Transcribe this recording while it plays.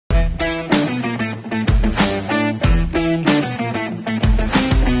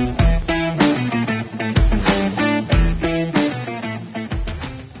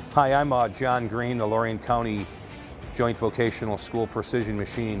Hi, I'm John Green, the Lorraine County Joint Vocational School Precision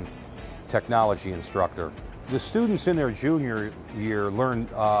Machine Technology Instructor. The students in their junior year learn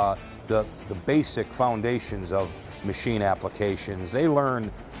the basic foundations of machine applications. They learn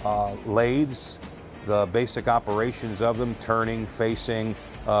lathes, the basic operations of them, turning, facing,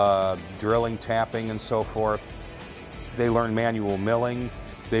 drilling, tapping, and so forth. They learn manual milling.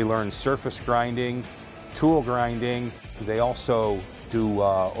 They learn surface grinding, tool grinding. They also do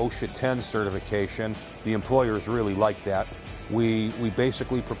OSHA 10 certification. The employers really like that. We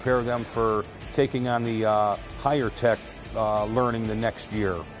basically prepare them for taking on the higher tech learning the next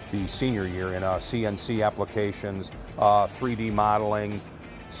year, the senior year, in CNC applications, 3D modeling,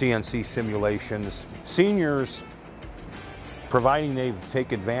 CNC simulations. Seniors, providing they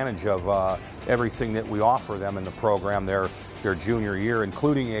take advantage of everything that we offer them in the program their junior year,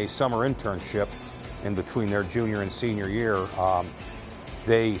 including a summer internship in between their junior and senior year,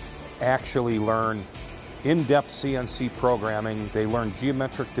 they actually learn in-depth CNC programming. They learn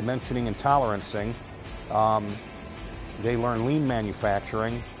geometric dimensioning and tolerancing. They learn lean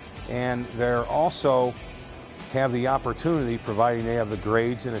manufacturing, and they're also have the opportunity, providing they have the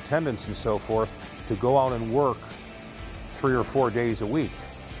grades and attendance and so forth, to go out and work 3 or 4 days a week.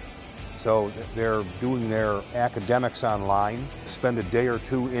 So they're doing their academics online, spend a day or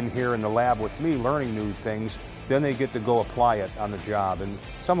two in here in the lab with me learning new things, then they get to go apply it on the job, and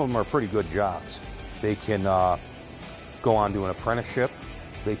some of them are pretty good jobs. They can go on to an apprenticeship,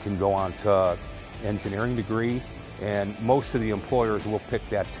 they can go on to engineering degree, and most of the employers will pick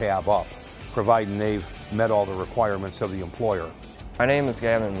that tab up, providing they've met all the requirements of the employer. My name is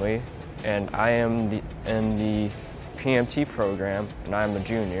Gavin Lee, and I am in the PMT program, and I'm a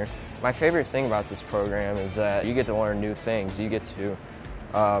junior. My favorite thing about this program is that you get to learn new things. You get to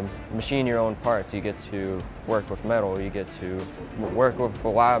machine your own parts. You get to work with metal. You get to work with a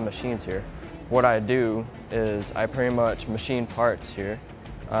lot of machines here. What I do is I pretty much machine parts here,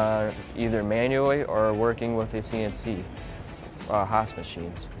 either manually or working with a CNC, Haas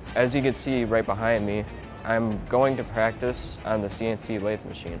machines. As you can see right behind me, I'm going to practice on the CNC lathe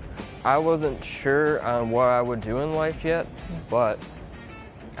machine. I wasn't sure on what I would do in life yet, but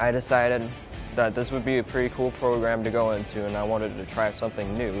I decided that this would be a pretty cool program to go into, and I wanted to try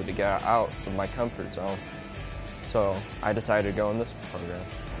something new to get out of my comfort zone. So I decided to go in this program.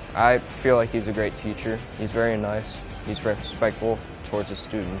 I feel like he's a great teacher. He's very nice. He's respectful towards his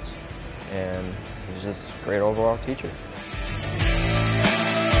students, and he's just a great overall teacher.